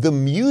drivel. The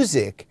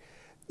music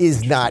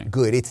is not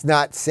good. It's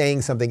not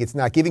saying something. It's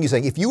not giving you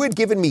something. If you had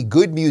given me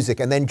good music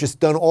and then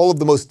just done all of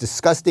the most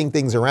disgusting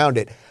things around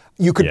it,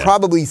 you could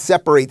probably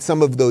separate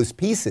some of those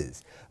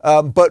pieces.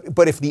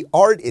 But if the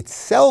art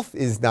itself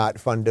is not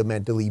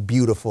fundamentally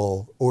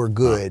beautiful or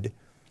good,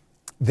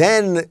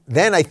 then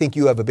I think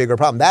you have a bigger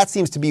problem. That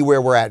seems to be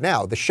where we're at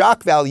now. The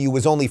shock value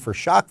was only for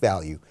shock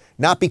value,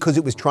 not because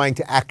it was trying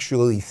to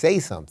actually say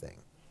something.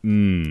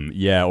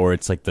 Or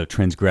it's like the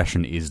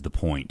transgression is the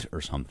point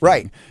or something.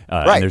 Right.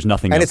 And there's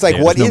nothing and else. it's like,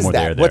 there. what There's is no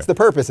more that? What's the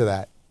purpose of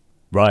that?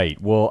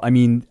 Right. Well, I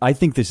mean, I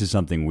think this is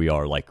something we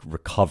are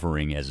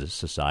recovering as a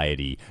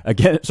society,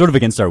 again, sort of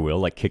against our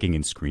will, kicking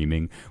and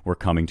screaming. We're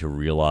coming to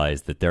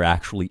realize that there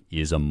actually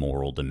is a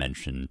moral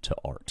dimension to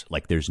art.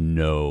 There's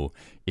no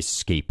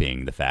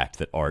escaping the fact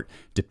that art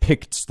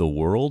depicts the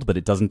world, but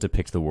it doesn't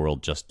depict the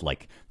world just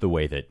like the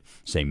way that,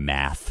 say,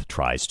 math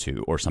tries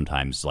to, or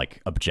sometimes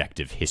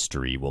objective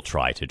history will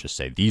try to just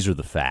say, these are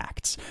the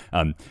facts.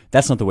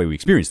 That's not the way we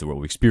experience the world.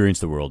 We experience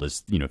the world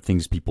as,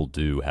 things people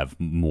do have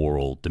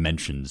moral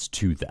dimensions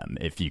to them.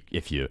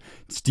 If you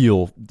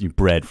steal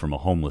bread from a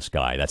homeless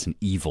guy, that's an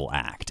evil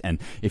act. And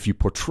if you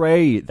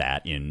portray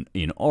that in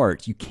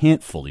art, you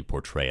can't fully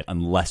portray it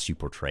unless you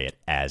portray it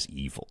as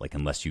evil,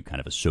 unless you kind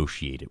of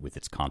associate it with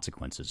its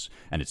consequences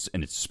and its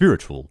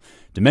spiritual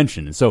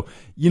dimension. And so,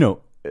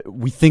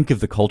 we think of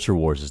the culture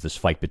wars as this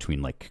fight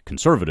between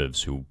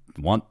conservatives who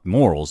want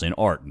morals in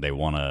art. They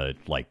want to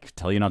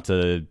tell you not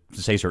to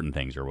say certain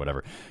things or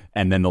whatever.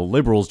 And then the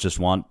liberals just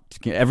want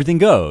everything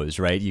goes,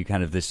 right? You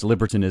kind of this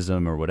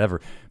libertinism or whatever.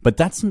 But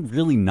that's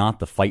really not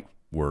the fight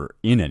we're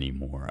in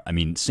anymore. I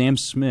mean, Sam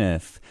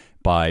Smith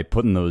by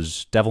putting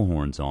those devil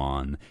horns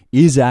on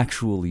is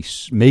actually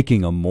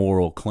making a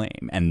moral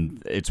claim.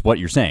 And it's what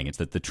you're saying. It's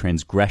that the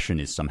transgression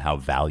is somehow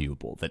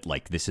valuable, that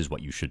like this is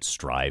what you should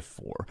strive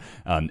for.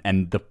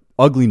 And the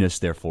ugliness,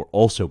 therefore,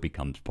 also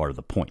becomes part of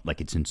the point. Like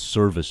it's in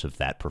service of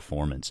that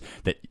performance,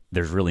 that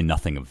there's really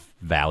nothing of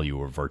value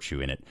or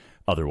virtue in it.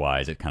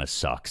 Otherwise, it kind of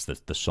sucks.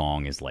 The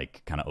song is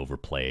like kind of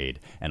overplayed,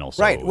 and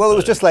also right. Well, it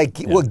was just like,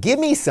 well, give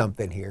me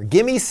something here.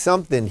 Give me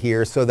something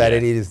here, so that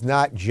it is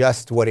not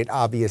just what it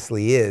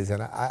obviously is.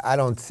 And I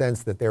don't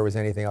sense that there was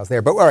anything else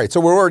there. But all right, so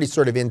we're already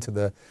sort of into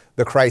the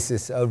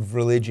crisis of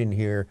religion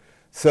here.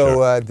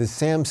 So does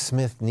Sam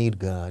Smith need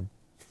God?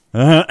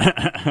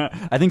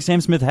 I think Sam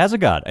Smith has a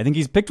God. I think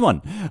he's picked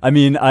one. I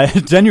mean, I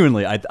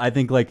genuinely, I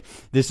think like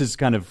this is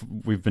kind of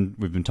we've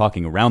been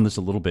talking around this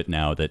a little bit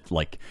now, that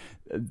like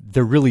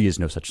there really is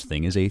no such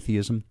thing as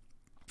atheism.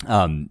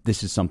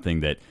 This is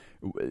something that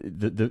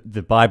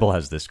the Bible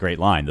has this great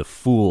line: "The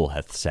fool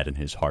hath said in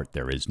his heart,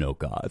 there is no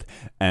God."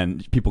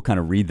 And people kind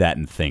of read that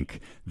and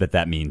think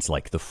that means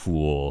like the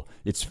fool.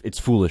 It's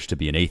foolish to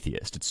be an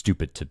atheist. It's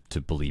stupid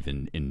to believe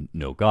in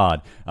no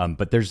God.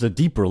 But there's a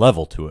deeper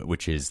level to it,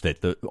 which is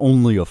that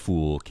only a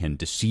fool can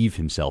deceive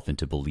himself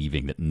into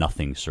believing that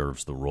nothing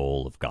serves the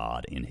role of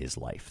God in his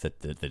life.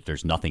 That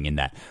there's nothing in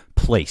that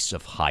place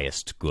of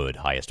highest good,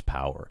 highest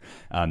power.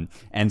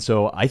 And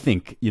so I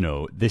think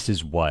this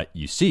is what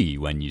you see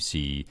when you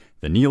see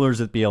the kneelers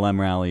at BLM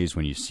rallies,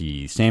 when you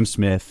see Sam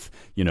Smith,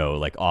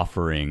 like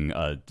offering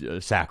a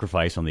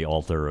sacrifice on the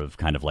altar of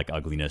kind of like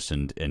ugliness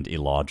and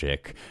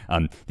illogic.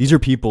 These are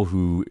people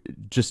who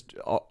just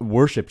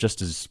worship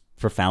just as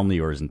profoundly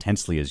or as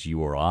intensely as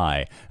you or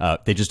I.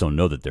 They just don't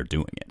know that they're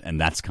doing it. And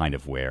that's kind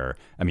of where,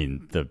 I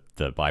mean, the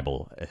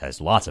Bible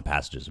has lots of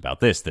passages about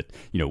this, that,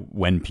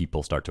 when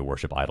people start to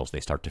worship idols,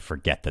 they start to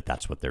forget that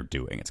that's what they're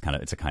doing.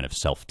 It's a kind of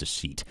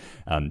self-deceit.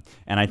 And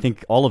I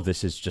think all of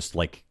this is just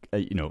like,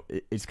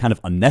 it's kind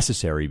of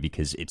unnecessary,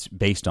 because it's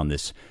based on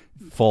this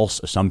false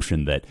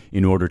assumption that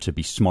in order to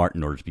be smart,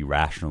 in order to be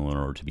rational, in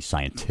order to be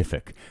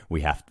scientific,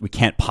 we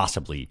can't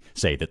possibly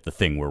say that the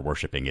thing we're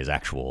worshiping is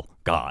actual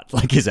God,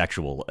 like is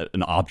actual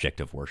an object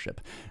of worship.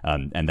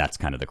 And that's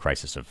kind of the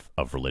crisis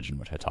of religion,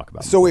 which I talk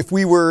about. So if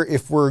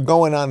we're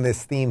going on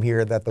this theme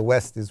here that the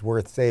West is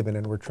worth saving,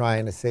 and we're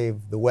trying to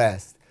save the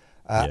West,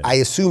 I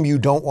assume you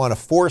don't want to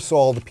force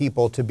all the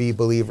people to be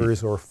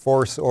believers, or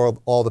force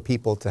all the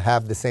people to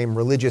have the same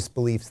religious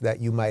beliefs that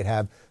you might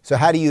have. So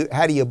how do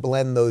you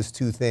blend those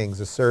two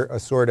things? A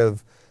sort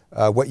of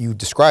what you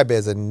describe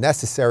as a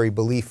necessary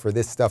belief for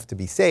this stuff to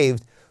be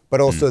saved, but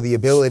also the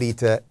ability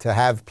to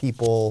have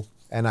people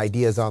and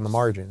ideas on the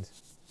margins.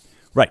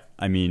 Right.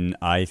 I mean,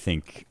 I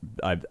think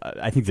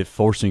that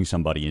forcing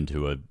somebody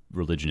into a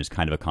religion is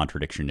kind of a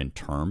contradiction in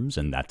terms,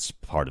 and that's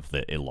part of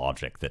the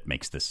illogic that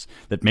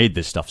made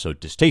this stuff so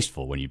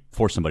distasteful. When you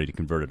force somebody to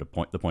convert at the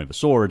point of a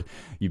sword,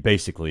 you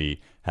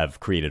basically have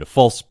created a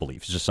false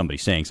belief. It's just somebody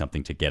saying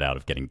something to get out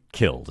of getting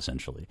killed,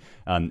 essentially.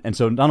 And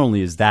so not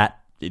only is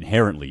that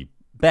inherently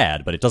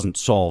bad, but it doesn't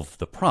solve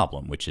the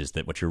problem, which is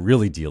that what you're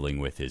really dealing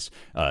with is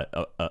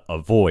a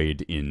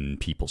void in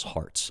people's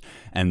hearts.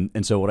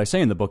 And so what I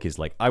say in the book is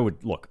like, I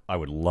would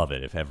love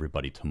it if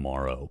everybody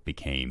tomorrow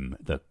became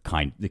the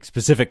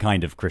specific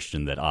kind of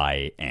Christian that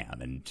I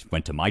am, and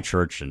went to my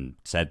church and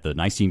said the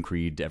Nicene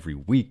Creed every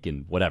week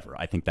and whatever.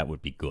 I think that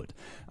would be good.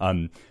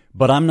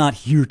 But I'm not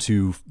here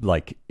to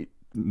like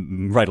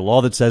write a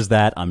law that says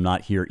that. I'm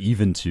not here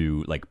even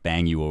to like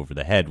bang you over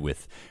the head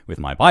with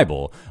my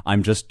Bible.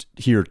 I'm just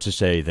here to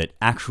say that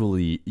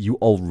actually you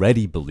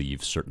already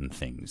believe certain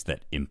things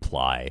that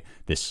imply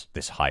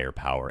this higher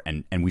power,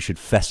 and we should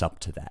fess up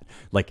to that.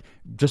 Like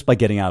just by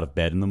getting out of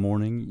bed in the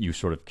morning, you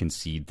sort of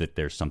concede that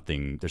there's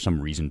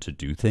some reason to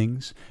do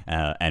things.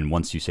 And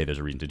once you say there's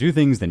a reason to do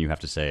things, then you have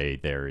to say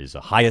there is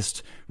a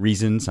highest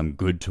reason, some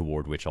good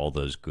toward which all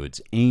those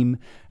goods aim.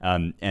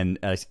 And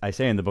as I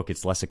say in the book,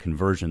 it's less a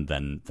conversion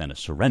than a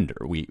surrender.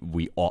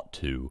 We ought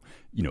to,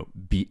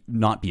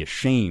 not be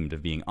ashamed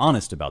of being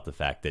honest about the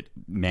fact that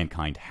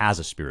mankind has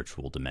a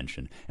spiritual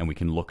dimension, and we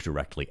can look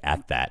directly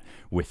at that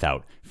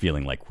without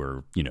feeling like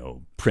we're,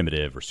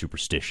 primitive or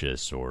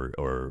superstitious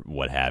or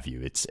what have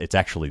you. It's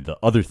actually the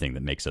other thing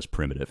that makes us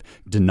primitive.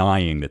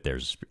 Denying that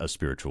there's a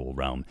spiritual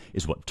realm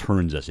is what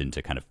turns us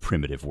into kind of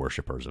primitive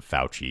worshipers of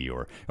Fauci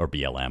or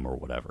BLM or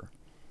whatever.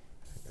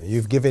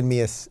 You've given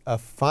me a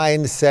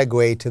fine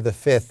segue to the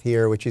fifth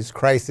here, which is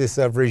crisis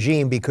of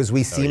regime, because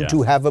we seem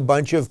to have a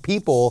bunch of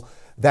people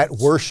that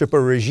worship a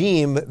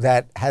regime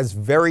that has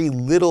very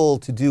little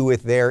to do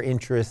with their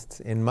interests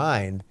in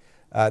mind.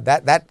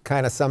 That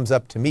kind of sums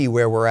up to me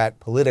where we're at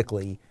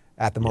politically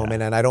at the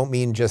moment. And I don't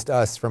mean just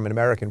us from an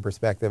American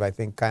perspective. I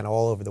think kind of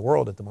all over the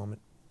world at the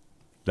moment.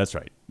 That's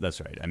right.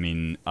 I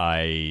mean,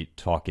 I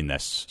talk in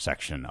this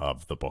section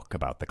of the book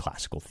about the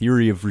classical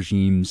theory of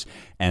regimes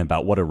and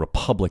about what a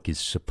republic is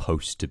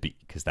supposed to be,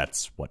 because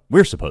that's what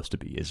we're supposed to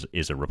be,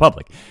 is a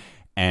republic.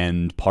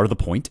 And part of the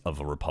point of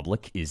a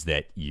republic is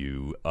that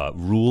you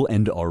rule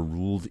and are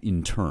ruled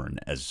in turn,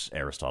 as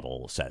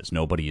Aristotle says.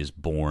 Nobody is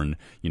born,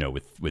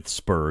 with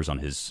spurs on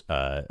his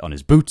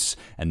boots,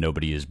 and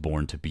nobody is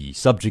born to be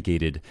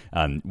subjugated.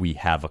 We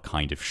have a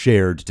kind of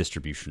shared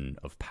distribution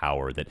of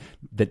power that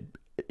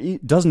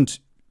it doesn't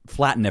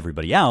flatten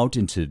everybody out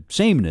into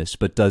sameness,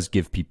 but does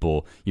give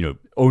people,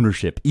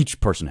 ownership. Each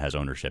person has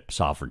ownership,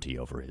 sovereignty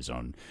over his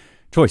own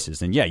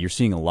choices. And yeah, you're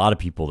seeing a lot of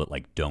people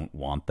that don't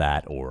want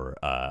that or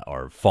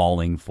are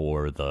falling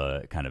for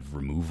the kind of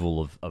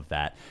removal of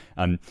that.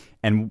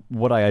 And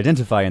what I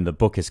identify in the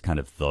book is kind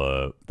of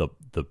the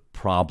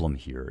problem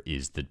here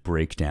is the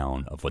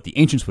breakdown of what the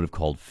ancients would have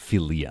called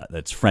philia.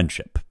 That's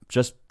friendship,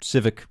 just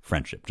civic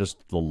friendship,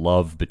 just the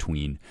love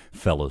between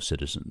fellow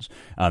citizens.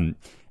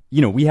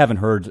 We haven't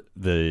heard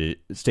the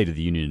State of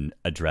the Union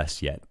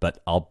address yet,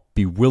 but I'll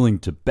be willing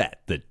to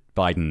bet that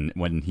Biden,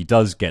 when he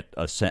does get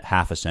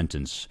half a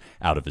sentence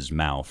out of his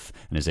mouth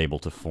and is able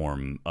to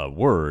form a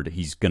word,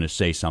 he's going to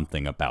say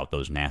something about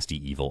those nasty,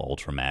 evil,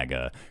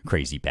 ultra-MAGA,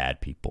 crazy, bad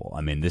people.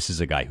 I mean, this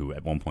is a guy who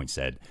at one point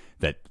said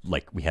that,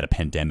 we had a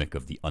pandemic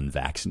of the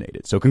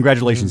unvaccinated. So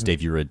congratulations,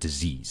 Dave, you're a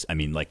disease. I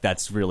mean,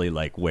 that's really,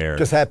 where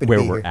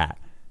we're at.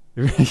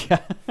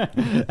 Yeah,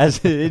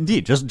 as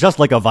indeed, just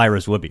like a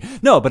virus would be.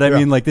 No, but I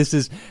mean, this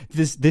is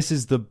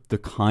the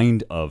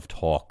kind of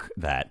talk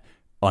that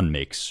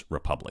unmakes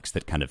republics,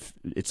 that kind of,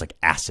 it's like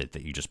acid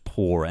that you just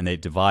pour, and they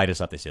divide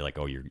us up. They say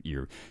oh,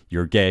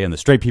 you're gay and the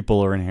straight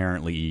people are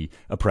inherently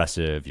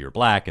oppressive, you're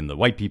black and the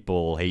white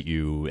people hate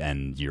you,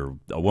 and you're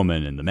a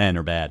woman and the men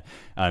are bad.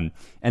 And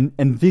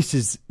this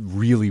is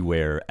really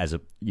where, as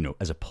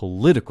a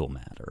political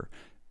matter,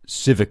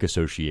 civic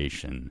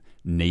association,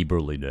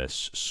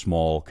 neighborliness,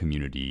 small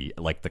community,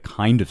 the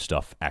kind of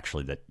stuff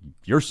actually that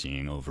you're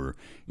seeing over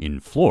in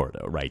Florida,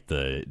 right?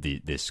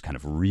 This kind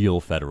of real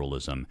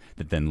federalism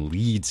that then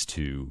leads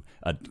to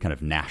a kind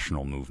of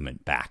national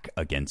movement back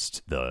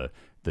against the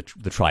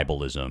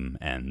tribalism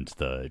and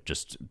the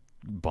just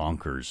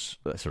bonkers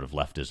sort of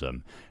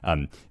leftism.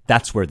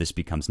 That's where this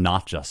becomes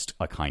not just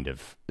a kind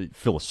of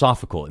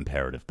philosophical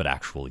imperative, but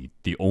actually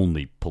the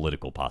only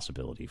political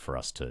possibility for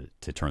us to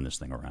turn this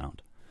thing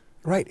around.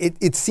 Right.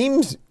 It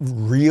seems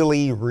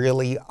really,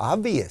 really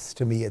obvious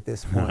to me at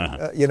this point.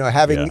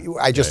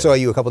 I just saw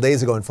you a couple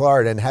days ago in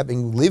Florida, and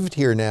having lived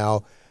here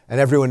now, and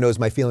everyone knows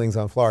my feelings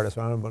on Florida,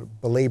 so I don't want to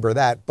belabor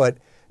that. But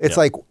it's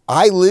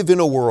I live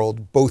in a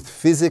world, both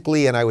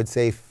physically and I would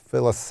say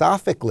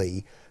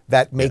philosophically,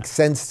 that makes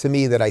sense to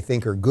me, that I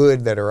think are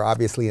good, that are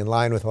obviously in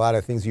line with a lot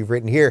of things you've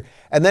written here.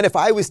 And then if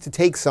I was to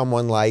take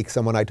someone I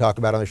talk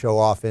about on the show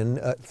often,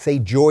 say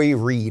Joy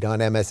Reid on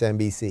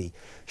MSNBC,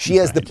 she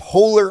has the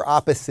polar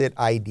opposite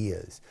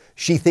ideas.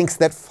 She thinks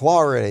that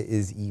Florida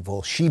is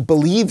evil. She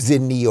believes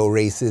in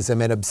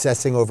neo-racism and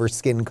obsessing over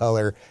skin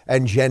color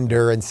and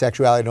gender and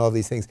sexuality and all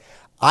these things.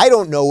 I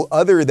don't know,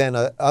 other than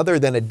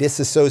a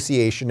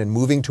disassociation and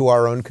moving to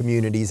our own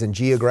communities and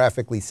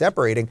geographically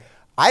separating,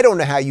 I don't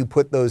know how you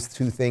put those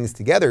two things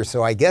together.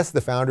 So I guess the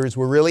founders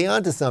were really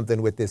onto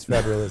something with this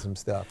federalism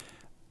stuff.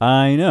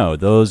 I know,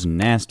 those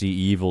nasty,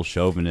 evil,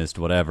 chauvinist,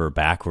 whatever,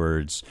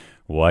 backwards,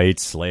 white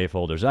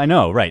slaveholders. I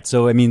know, right.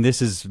 So, I mean,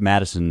 this is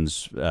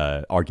Madison's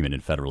argument in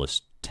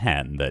Federalist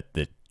 10,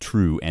 that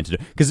true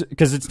antidote,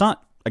 because it's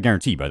not a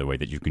guarantee, by the way,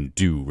 that you can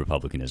do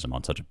republicanism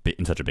in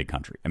such a big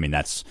country. I mean,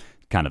 that's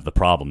kind of the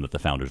problem that the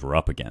founders were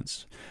up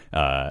against.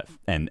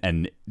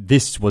 And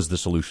this was the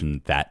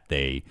solution that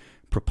they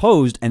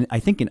proposed, and I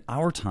think in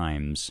our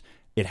times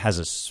it has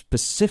a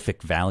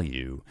specific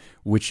value,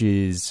 which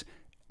is,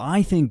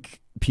 I think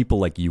people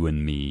like you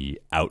and me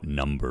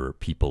outnumber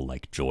people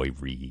like Joy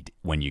Reid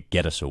when you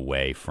get us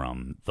away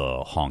from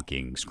the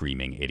honking,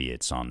 screaming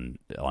idiots on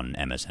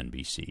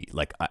MSNBC.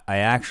 I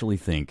actually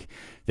think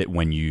that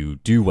when you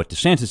do what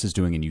DeSantis is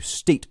doing and you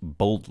state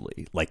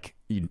boldly,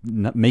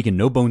 making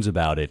no bones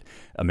about it,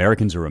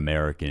 Americans are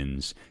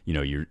Americans.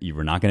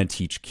 You're not going to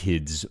teach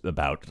kids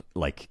about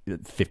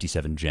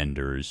 57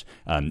 genders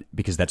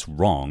because that's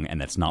wrong, and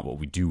that's not what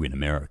we do in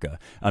America.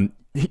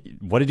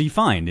 What did he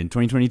find in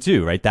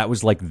 2022, right? That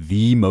was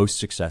the most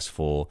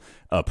successful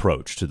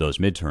approach to those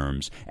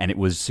midterms, and it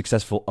was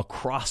successful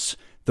across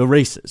the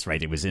races,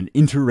 right? It was an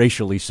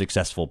interracially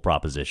successful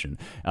proposition.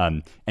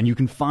 And you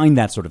can find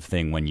that sort of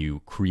thing when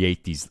you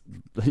create these,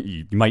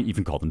 you might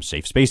even call them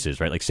safe spaces,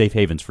 right? Safe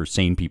havens for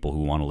sane people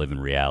who want to live in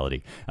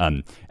reality.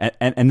 And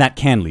that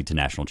can lead to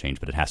national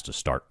change, but it has to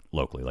start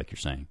locally, like you're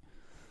saying.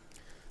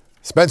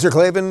 Spencer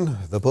Klavan,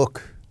 the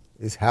book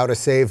is How to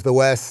Save the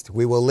West.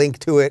 We will link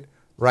to it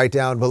right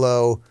down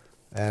below,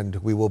 and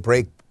we will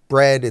break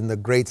bread in the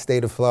great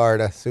state of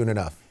Florida soon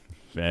enough.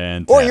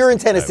 Fantastic. Or you're in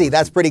Tennessee.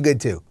 That's pretty good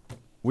too.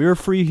 We're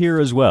free here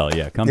as well.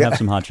 Yeah, come have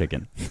some hot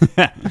chicken.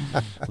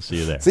 We'll see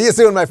you there. See you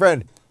soon, my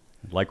friend.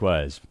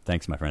 Likewise.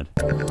 Thanks, my friend.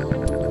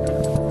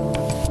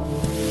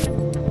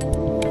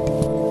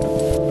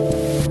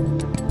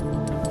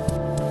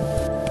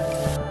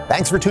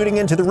 Thanks for tuning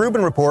in to the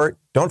Rubin Report.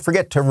 Don't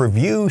forget to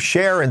review,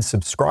 share, and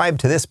subscribe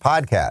to this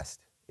podcast.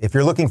 If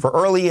you're looking for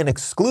early and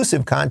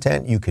exclusive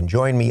content, you can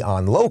join me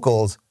on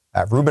Locals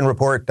at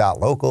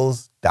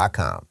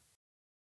rubinreport.locals.com.